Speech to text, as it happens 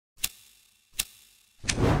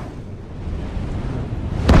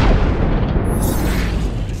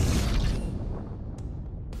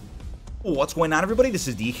What's going on, everybody? This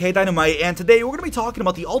is dkdynamite, and today we're going to be talking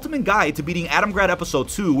about the ultimate guide to beating Adamgrad Episode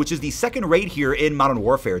 2, which is the second raid here in Modern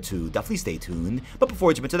Warfare 2. Definitely stay tuned. But before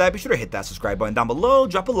we jump into that, be sure to hit that subscribe button down below,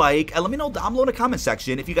 drop a like, and let me know down below in the comment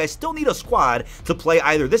section if you guys still need a squad to play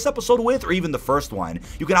either this episode with or even the first one.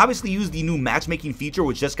 You can obviously use the new matchmaking feature,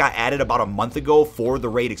 which just got added about a month ago for the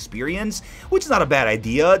raid experience, which is not a bad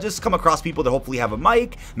idea. Just come across people that hopefully have a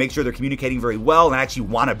mic, make sure they're communicating very well, and actually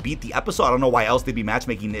want to beat the episode. I don't know why else they'd be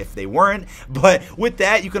matchmaking if they weren't, but with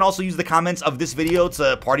that, you can also use the comments of this video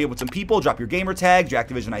to party up with some people, drop your gamer tags, your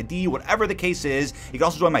Activision ID, whatever the case is. You can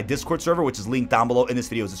also join my Discord server, which is linked down below in this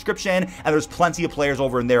video's description, and there's plenty of players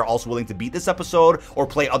over in there also willing to beat this episode or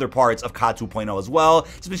play other parts of COD 2.0 as well.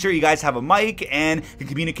 Just make sure you guys have a mic and can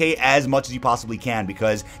communicate as much as you possibly can,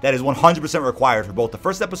 because that is 100% required for both the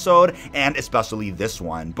first episode and especially this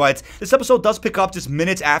one. But this episode does pick up just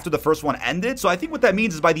minutes after the first one ended, so I think what that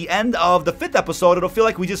means is by the end of the 5th episode, it'll feel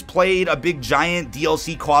like we just played a big giant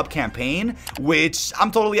DLC co-op campaign, which I'm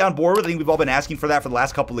totally on board with. I think we've all been asking for that for the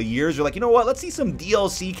last couple of years. You're like, you know what, let's see some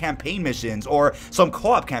DLC campaign missions or some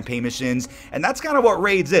co-op campaign missions, and that's kind of what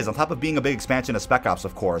Raids is, on top of being a big expansion of Spec Ops,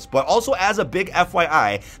 of course. But also, as a big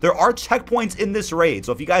FYI, there are checkpoints in this raid,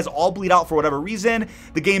 so if you guys all bleed out for whatever reason,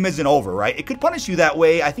 the game isn't over, right? It could punish you that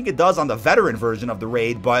way. I think it does on the veteran version of the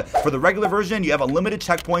raid, but for the regular version, you have unlimited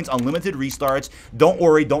checkpoints, unlimited restarts. Don't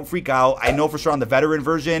worry, don't freak out. I know for sure on the veteran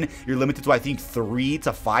version, you're limited to, I think, 3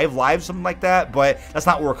 to 5 lives, something like that, but that's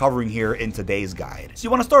not what we're covering here in today's guide. So you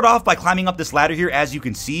want to start off by climbing up this ladder here, as you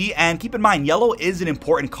can see, and keep in mind, yellow is an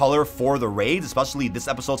important color for the raids, especially this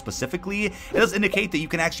episode specifically. It does indicate that you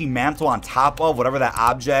can actually mantle on top of whatever that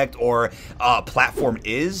object or platform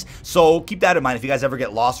is, so keep that in mind. If you guys ever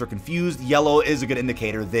get lost or confused, yellow is a good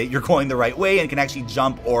indicator that you're going the right way and can actually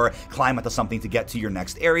jump or climb onto something to get to your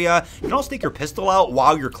next area. You can also take your pistol out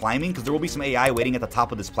while you're climbing, because there will be some AI waiting at the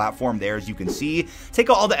top of this platform there, as you can see. Take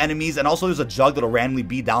out all the enemies, and also there's a jug that'll randomly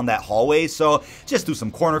be down that hallway, so just do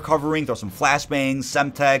some corner covering, throw some flashbangs,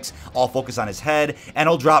 semtex, all focus on his head, and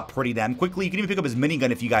he'll drop pretty damn quickly. You can even pick up his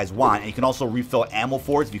minigun if you guys want, and you can also refill ammo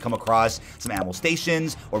forts if you come across some ammo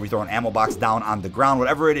stations, or if you throw an ammo box down on the ground.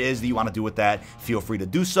 Whatever it is that you want to do with that, feel free to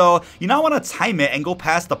do so. You now want to time it and go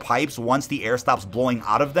past the pipes once the air stops blowing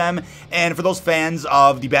out of them, and for those fans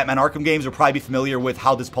of the Batman Arkham games, you'll probably be familiar with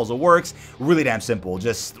how this puzzle works. Really damn simple.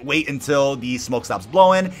 Just wait until the smoke stops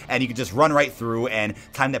blowing, and you can just run right through and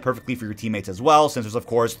time that perfectly for your teammates as well, since there's of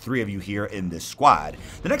course 3 of you here in this squad.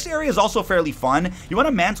 The next area is also fairly fun. You want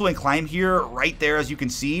to mantle and climb here right there, as you can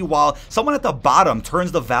see, while someone at the bottom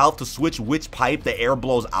turns the valve to switch which pipe the air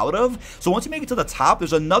blows out of. So once you make it to the top,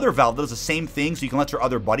 there's another valve that does the same thing, so you can let your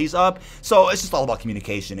other buddies up. So it's just all about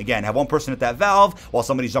communication. Again, have one person at that valve while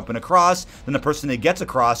somebody's jumping across, then the person that gets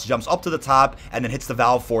across jumps up to the top and then hits the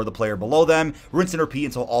valve for the player below them. Rinse and repeat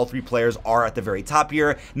until all 3 players are at the very top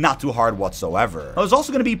here. Not too hard whatsoever. Now, there's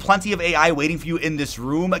also going to be plenty of AI waiting for you in this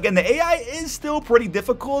room. Again, the AI is still pretty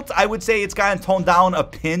difficult. I would say it's gotten toned down a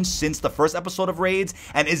pinch since the first episode of Raids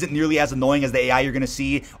and isn't nearly as annoying as the AI you're going to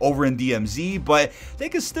see over in DMZ, but they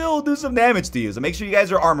can still do some damage to you. So make sure you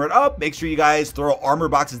guys are armored up. Make sure you guys throw armor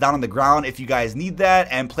boxes down on the ground if you guys need that,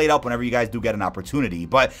 and play it up whenever you guys do get an opportunity.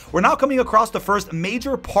 But we're now coming across the first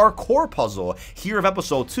major parkour puzzle here of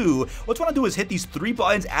episode 2. What you want to do is hit these 3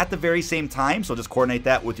 buttons at the very same time, so just coordinate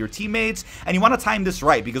that with your teammates, and you want to time this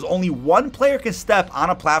right, because only one player can step on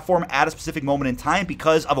a platform at a specific moment in time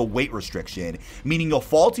because of a weight restriction, meaning you'll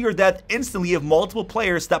fall to your death instantly if multiple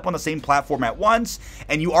players step on the same platform at once,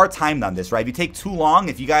 and you are timed on this, right? If you take too long,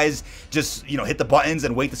 if you guys just, hit the buttons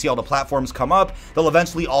and wait to see all the platforms come up, they'll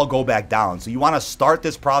eventually all go back down. So you want to start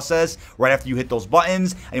this process right after you hit those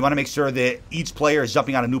buttons, and you want to make sure that each player is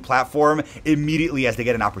jumping on a new platform immediately as they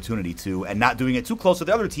get an opportunity to, and not doing it too close to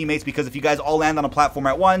the other teammates, because if you guys all land on a platform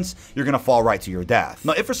at once, you're going to fall right to your death.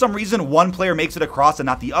 Now, if for some reason one player makes it across and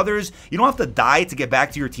not the others, you don't have to die to get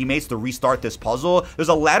back to your teammates to restart this puzzle. There's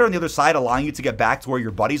a ladder on the other side allowing you to get back to where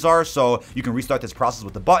your buddies are, so you can restart this process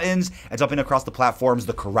with the buttons and jumping across the platforms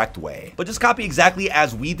the correct way. But just copy exactly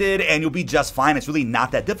as we did and you'll be just fine. It's really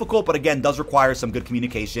not that difficult, but again, does require some good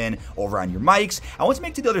communication over on your mics. And once you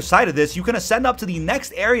make it to the other side of this, you can ascend up to the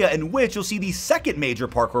next area, in which you'll see the second major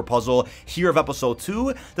parkour puzzle here of episode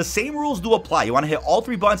 2. The same rules do apply. You want to hit all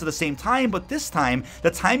 3 buttons at the same time, but this time,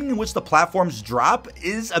 the timing in which the platforms drop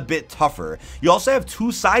is a bit tougher. You also have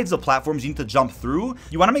 2 sides of platforms you need to jump through.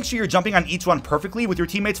 You want to make sure you're jumping on each one perfectly, with your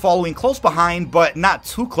teammates following close behind, but not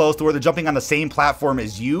too close to where they're jumping on the same platform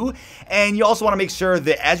as you. And you also want to make sure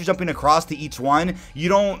that as you're jumping across to each one, you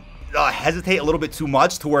don't hesitate a little bit too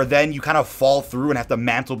much to where then you kind of fall through and have to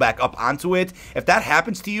mantle back up onto it. If that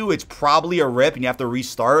happens to you, it's probably a rip and you have to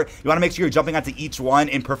restart. You want to make sure you're jumping onto each one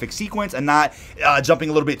in perfect sequence and not jumping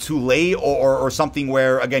a little bit too late or something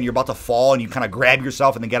where, again, you're about to fall and you kind of grab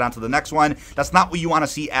yourself and then get onto the next one. That's not what you want to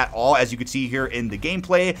see at all, as you can see here in the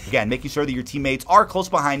gameplay. Again, making sure that your teammates are close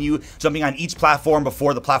behind you, jumping on each platform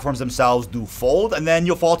before the platforms themselves do fold, and then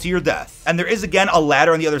you'll fall to your death. And there is, again, a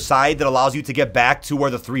ladder on the other side that allows you to get back to where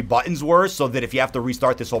the 3 buttons were, so that if you have to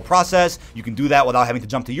restart this whole process, you can do that without having to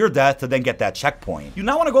jump to your death to then get that checkpoint. You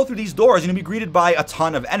now want to go through these doors. You're going to be greeted by a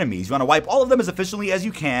ton of enemies. You want to wipe all of them as efficiently as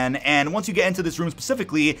you can, and once you get into this room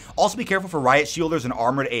specifically, also be careful for riot shielders and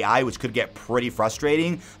armored AI, which could get pretty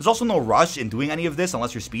frustrating. There's also no rush in doing any of this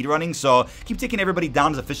unless you're speedrunning, so keep taking everybody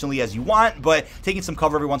down as efficiently as you want, but taking some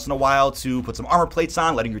cover every once in a while to put some armor plates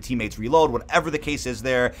on, letting your teammates reload, whatever the case is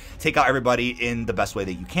there. Take out everybody in the best way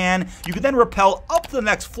that you can. You can then rappel up to the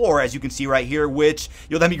next floor, as you can see right here, which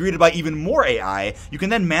you'll then be greeted by even more AI. You can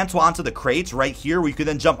then mantle onto the crates right here, where you can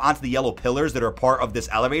then jump onto the yellow pillars that are part of this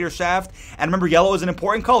elevator shaft. And remember, yellow is an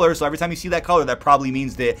important color, so every time you see that color, that probably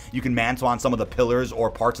means that you can mantle on some of the pillars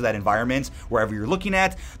or parts of that environment wherever you're looking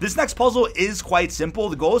at. This next puzzle is quite simple.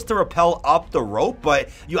 The goal is to rappel up the rope, but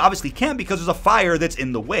you obviously can't because there's a fire that's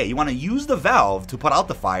in the way. You want to use the valve to put out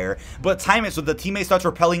the fire, but time it so the teammate starts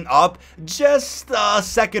rappelling up just a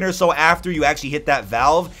second or so after you actually hit that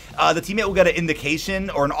valve. The teammate will get an indication,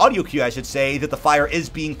 or an audio cue I should say, that the fire is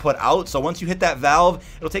being put out. So once you hit that valve,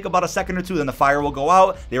 it'll take about a second or two, then the fire will go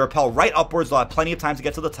out. They rappel right upwards. They'll have plenty of time to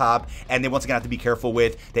get to the top, and they once again have to be careful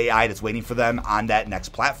with the AI that's waiting for them on that next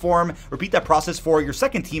platform. Repeat that process for your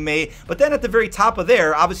second teammate, but then at the very top of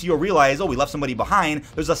there, obviously you'll realize, oh, we left somebody behind.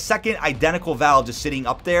 There's a second identical valve just sitting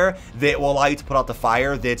up there that will allow you to put out the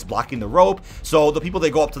fire that's blocking the rope. So the people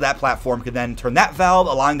that go up to that platform can then turn that valve,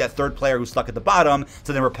 allowing that third player who's stuck at the bottom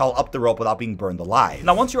to then rappel up the rope without being burned alive.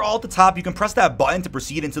 Now, once you're all at the top, you can press that button to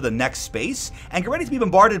proceed into the next space and get ready to be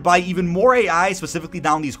bombarded by even more AI, specifically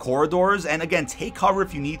down these corridors. And again, take cover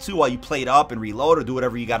if you need to while you plate up and reload or do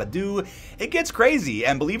whatever you gotta do. It gets crazy,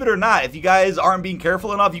 and believe it or not, if you guys aren't being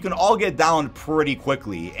careful enough, you can all get down pretty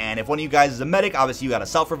quickly. And if one of you guys is a medic, obviously you got a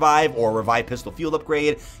self-revive or revive pistol field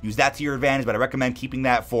upgrade. Use that to your advantage, but I recommend keeping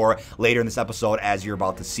that for later in this episode, as you're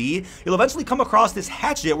about to see. You'll eventually come across this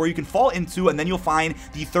hatchet where you can fall into, and then you'll find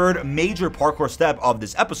the third major parkour step of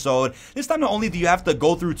this episode. This time, not only do you have to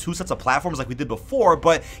go through 2 sets of platforms like we did before,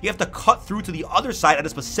 but you have to cut through to the other side at a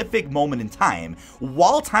specific moment in time,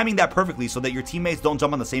 while timing that perfectly so that your teammates don't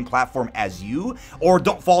jump on the same platform as you, or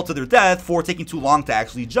don't fall to their death for taking too long to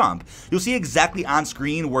actually jump. You'll see exactly on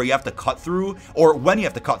screen where you have to cut through, or when you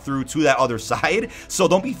have to cut through to that other side, so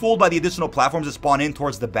don't be fooled by the additional platforms that spawn in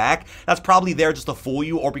towards the back. That's probably there just to fool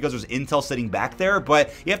you, or because there's intel sitting back there,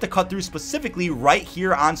 but you have to cut through specifically right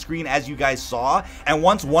here on screen, as you guys saw. And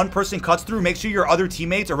once one person cuts through, make sure your other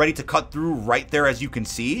teammates are ready to cut through right there, as you can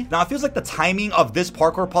see. Now, it feels like the timing of this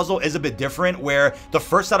parkour puzzle is a bit different, where the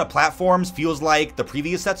first set of platforms feels like the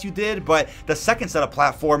previous sets you did, but the second set of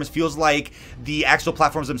platforms feels like the actual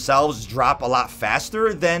platforms themselves drop a lot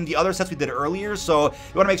faster than the other sets we did earlier. So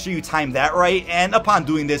you want to make sure you time that right, and upon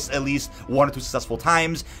doing this at least 1 or 2 successful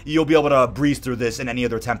times, you'll be able to breeze through this in any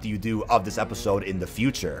other attempt that you do of this episode in the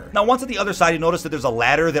future. Now, once at the other side, you notice that there's a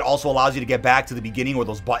ladder that also allows you to get back to the beginning where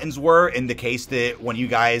those buttons were, in the case that when you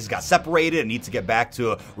guys got separated and need to get back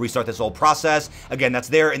to restart this whole process. Again, that's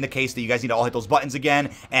there in the case that you guys need to all hit those buttons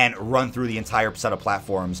again and run through the entire set of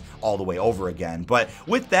platforms all the way over again. But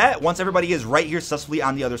with that, once everybody is right here successfully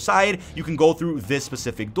on the other side, you can go through this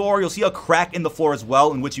specific door. You'll see a crack in the floor as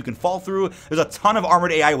well, in which you can fall through. There's a ton of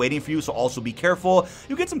armored AI waiting for you, so also be careful.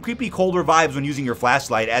 You get some creepy colder vibes when using your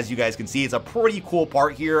flashlight. As you guys can see, it's a pretty cool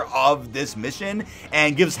part here of this mission,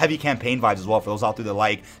 and gives heavy campaign vibes as well for those out there that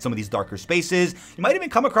like some of these darker spaces. You might even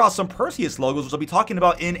come across some Perseus logos, which I'll be talking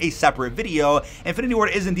about in a separate video. Infinity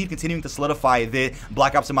Ward is indeed continuing to solidify that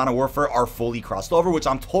Black Ops and Modern Warfare are fully crossed over, which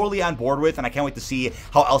I'm totally on board with, and I can't wait to see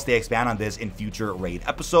how else they expand on this in future raid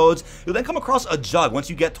episodes. You'll then come across a jug. Once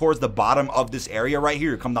you get towards the bottom of this area right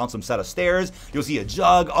here, you come down some set of stairs, you'll see a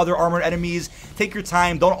jug, other armored enemies. Take your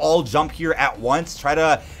time, don't all jump here at once. Try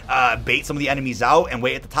to bait some of the enemies out and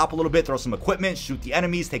wait at the top a little bit, throw some equipment, shoot the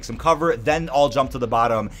enemies, take some cover, then all jump to the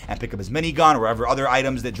bottom and pick up his minigun or whatever other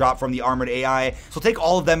items that drop from the armored AI. So take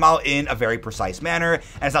all of them out in a very precise manner,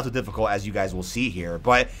 and it's not too difficult, as you guys will see here.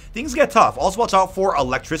 But things get tough. Also watch out for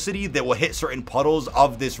electricity that will hit certain puddles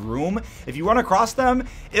of this room. If you run across them,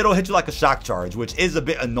 it'll hit you like a shock charge, which is a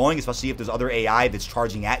bit annoying, especially if there's other AI that's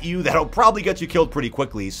charging at you. That'll probably get you killed pretty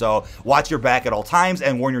quickly, so watch your back at all times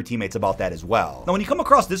and warn your teammates about that as well. Now, when you come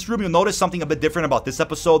across this room, you'll notice something a bit different about this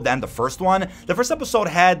episode than the first one. The first first episode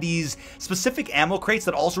had these specific ammo crates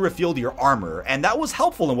that also refilled your armor, and that was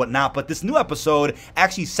helpful and whatnot, but this new episode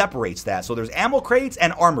actually separates that. So there's ammo crates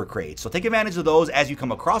and armor crates, so take advantage of those as you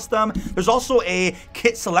come across them. There's also a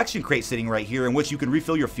kit selection crate sitting right here in which you can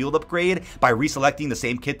refill your field upgrade by reselecting the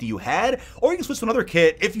same kit that you had, or you can switch to another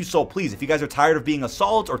kit if you so please. If you guys are tired of being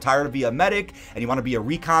assault or tired of being a medic and you want to be a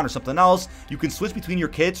recon or something else, you can switch between your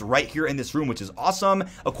kits right here in this room, which is awesome.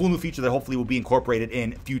 A cool new feature that hopefully will be incorporated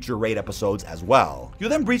in future raid episodes as well. You'll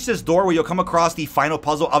then breach this door where you'll come across the final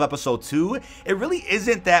puzzle of episode 2. It really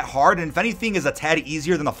isn't that hard, and if anything is a tad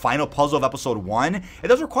easier than the final puzzle of episode 1. It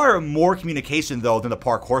does require more communication though than the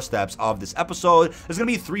parkour steps of this episode. There's going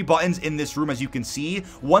to be 3 buttons in this room, as you can see.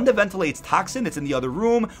 One that ventilates toxin that's in the other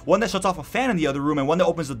room, one that shuts off a fan in the other room, and one that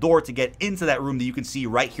opens the door to get into that room that you can see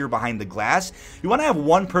right here behind the glass. You want to have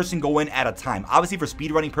one person go in at a time. Obviously for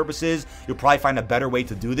speedrunning purposes, you'll probably find a better way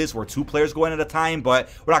to do this where 2 players go in at a time, but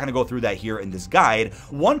we're not going to go through that here in this guide.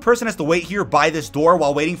 One person has to wait here by this door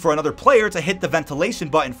while waiting for another player to hit the ventilation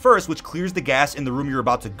button first, which clears the gas in the room you're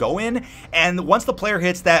about to go in. And once the player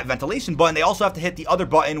hits that ventilation button, they also have to hit the other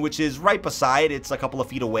button, which is right beside, it's a couple of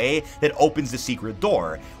feet away, that opens the secret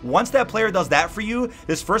door. Once that player does that for you,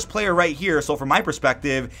 this first player right here, so from my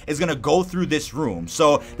perspective, is going to go through this room.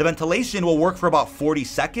 So the ventilation will work for about 40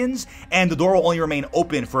 seconds, and the door will only remain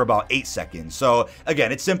open for about 8 seconds. So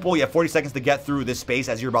again, it's simple. You have 40 seconds to get through this space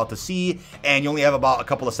as you're about to see, and you only have about a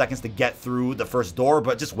couple of seconds to get through the first door,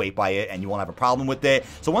 but just wait by it and you won't have a problem with it.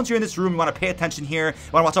 So once you're in this room, you want to pay attention here.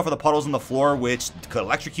 You want to watch out for the puddles on the floor, which could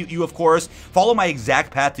electrocute you, of course. Follow my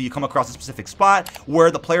exact path till you come across a specific spot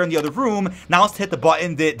where the player in the other room now has to hit the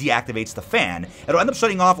button that deactivates the fan. It'll end up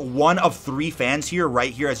shutting off one of 3 fans here,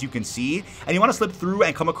 right here, as you can see, and you want to slip through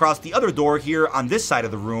and come across the other door here on this side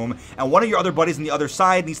of the room, and one of your other buddies on the other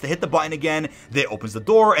side needs to hit the button again that opens the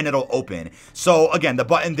door, and it'll open. So again, the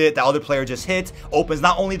button that the other player just hit opens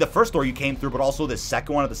not only the first door you came through, but also the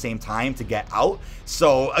second one at the same time to get out.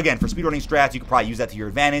 So again, for speedrunning strats, you can probably use that to your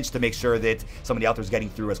advantage to make sure that somebody out there is getting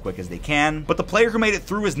through as quick as they can. But the player who made it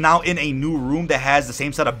through is now in a new room that has the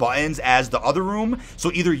same set of buttons as the other room.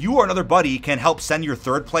 So either you or another buddy can help send your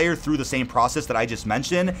third player through the same process that I just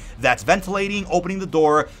mentioned. That's ventilating, opening the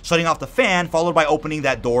door, shutting off the fan, followed by opening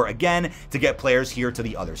that door again to get players here to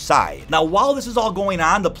the other side. Now, while this is all going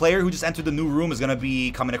on, the player who just entered the new room is going to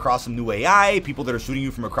be coming across some new AI, people that are shooting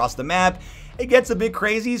you from across the map. It gets a bit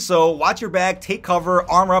crazy, so watch your back, take cover,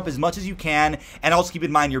 armor up as much as you can, and also keep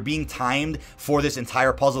in mind you're being timed for this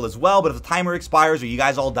entire puzzle as well. But if the timer expires or you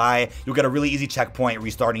guys all die, you'll get a really easy checkpoint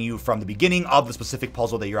restarting you from the beginning of the specific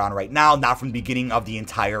puzzle that you're on right now, not from the beginning of the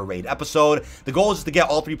entire raid episode. The goal is just to get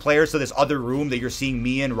all 3 players to this other room that you're seeing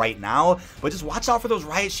me in right now, but just watch out for those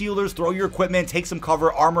riot shielders, throw your equipment, take some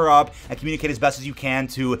cover, armor up, and communicate as best as you can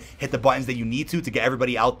to hit the buttons that you need to get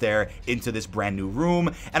everybody out there into this brand new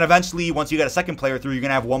room. And eventually, once you get a second player through, you're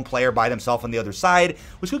gonna have one player by themselves on the other side,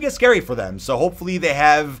 which could get scary for them. So hopefully they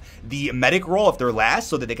have the medic role if they're last,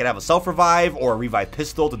 so that they can have a self-revive or a revive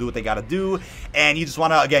pistol to do what they gotta do. And you just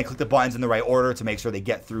wanna, again, click the buttons in the right order to make sure they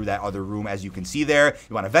get through that other room. As you can see there,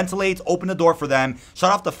 you wanna ventilate, open the door for them,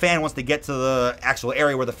 shut off the fan once they get to the actual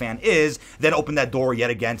area where the fan is, then open that door yet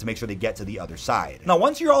again to make sure they get to the other side. Now,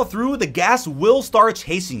 once you're all through, the gas will start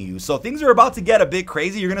chasing you. So things are about to get a bit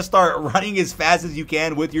crazy. You're gonna start running as fast as you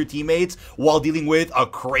can with your teammates while dealing with a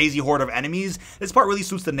crazy horde of enemies. This part really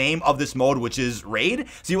suits the name of this mode, which is Raid.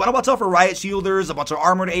 So you want to watch out for riot shielders, a bunch of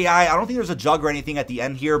armored AI. I don't think there's a jug or anything at the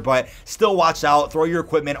end here, but still watch out. Throw your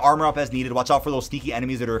equipment, armor up as needed. Watch out for those sneaky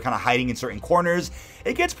enemies that are kind of hiding in certain corners.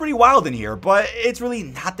 It gets pretty wild in here, but it's really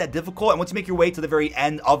not that difficult. And once you make your way to the very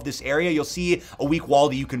end of this area, you'll see a weak wall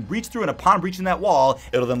that you can breach through, and upon breaching that wall,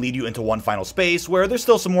 it'll then lead you into one final space where there's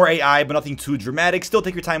still some more AI, but nothing too dramatic. Still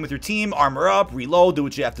take your time with your team, armor up, reload, do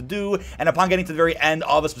what you have to do, and upon getting to the very end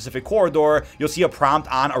of a specific corridor, you'll see a prompt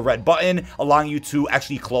on a red button allowing you to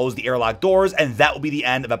actually close the airlock doors, and that will be the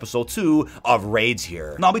end of episode 2 of Raids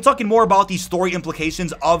here. Now, I'll be talking more about the story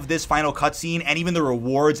implications of this final cutscene and even the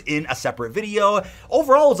rewards in a separate video.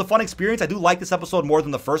 Overall, it's a fun experience. I do like this episode more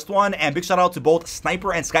than the first one, and big shout out to both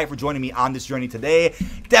Sniper and Sky for joining me on this journey today.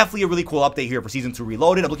 Definitely a really cool update here for Season 2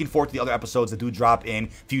 Reloaded. I'm looking forward to the other episodes that do drop in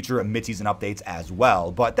future mid-season updates as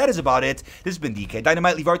well. But that is about it. This has been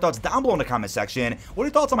dkdynamite. Leave your thoughts down below in the comment section. What are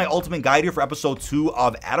your thoughts on my ultimate guide here for episode 2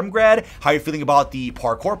 of Adamgrad? How are you feeling about the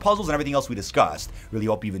parkour puzzles and everything else we discussed? Really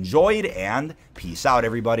hope you've enjoyed, and peace out,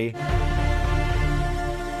 everybody.